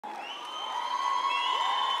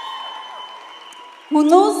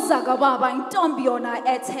Munuza gababa intombi yona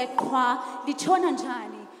ethe qwa litshona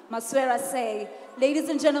njani maswera say. Ladies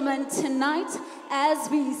and gentlemen, tonight as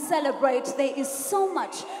we celebrate, there is so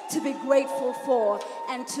much to be grateful for,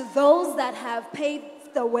 and to those that have paved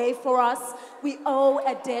the way for us, we owe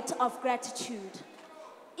a debt of gratitude.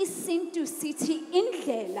 Isintu sithi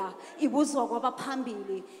indlela ibuzwa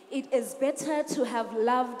kwabaphambili. It is better to have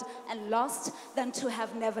loved and lost than to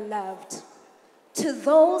have never loved. To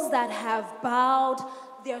those that have bowed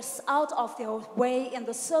out of their way in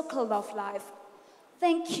the circle of life,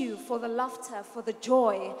 thank you for the laughter, for the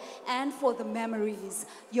joy, and for the memories.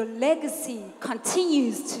 Your legacy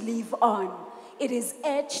continues to live on. It is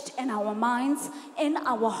etched in our minds, in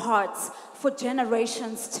our hearts, for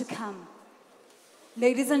generations to come.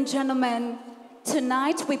 Ladies and gentlemen,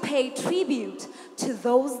 tonight we pay tribute to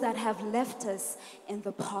those that have left us in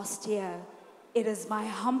the past year. It is my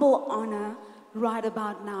humble honor right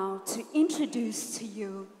about now to introduce to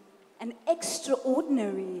you an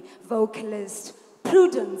extraordinary vocalist,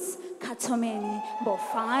 Prudence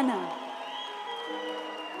Katomeni-Mbofana.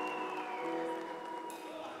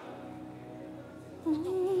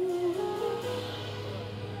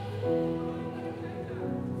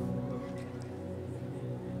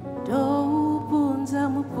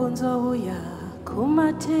 Mupunza uya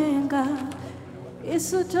kumatenga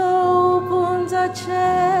isu toupunza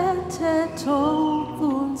chete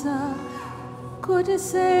toupunza kuti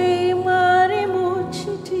sei Mwari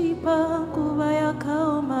muchitipa nguva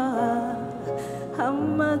yakaoma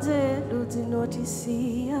hama dzedu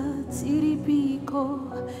dzinotisiya dziripiko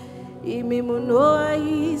imi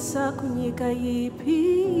munoaisa kunyika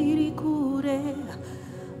ipi iri kure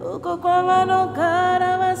uko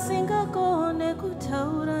kwavanogara vasingakone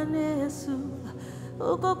kutaura nesu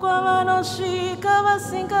uko kwavanosvika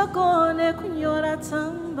vasingakone kunyora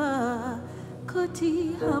tsamba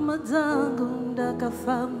kuti hama dzangu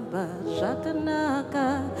ndakafamba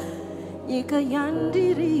zvakanaka nyika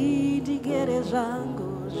yandiri ndigere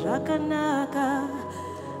zvangu zvakanaka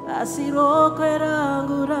asi rokwe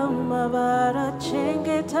rangu ramavara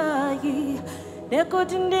chengetai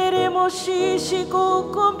nekuti ndiri mushishi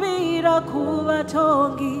kukumbira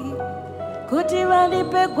kuvatongi kuti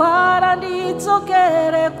vandipe gwara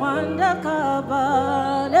ndidzokere kwandakabva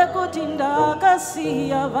nekuti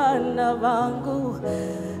ndakasiya vana vangu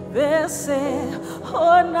vese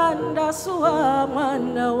ona ndasuwa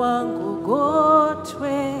mwana wangu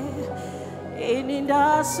gotwe ini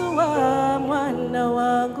ndasuwa mwana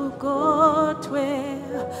wangu gotwe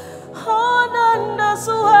ona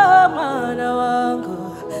ndasuwa mwana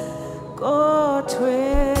wangu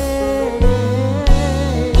gotwe.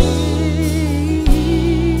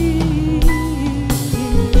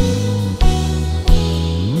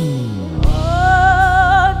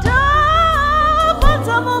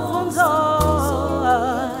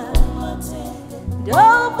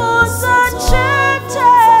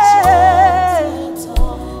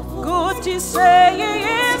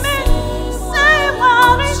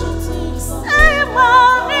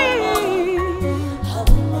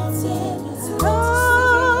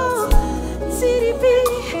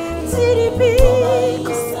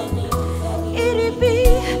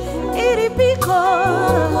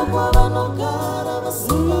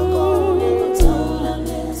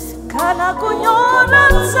 Kana kunyona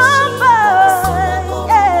tsamba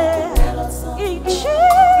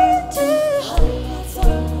ichiti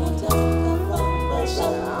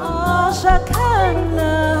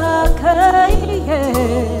Jacaranda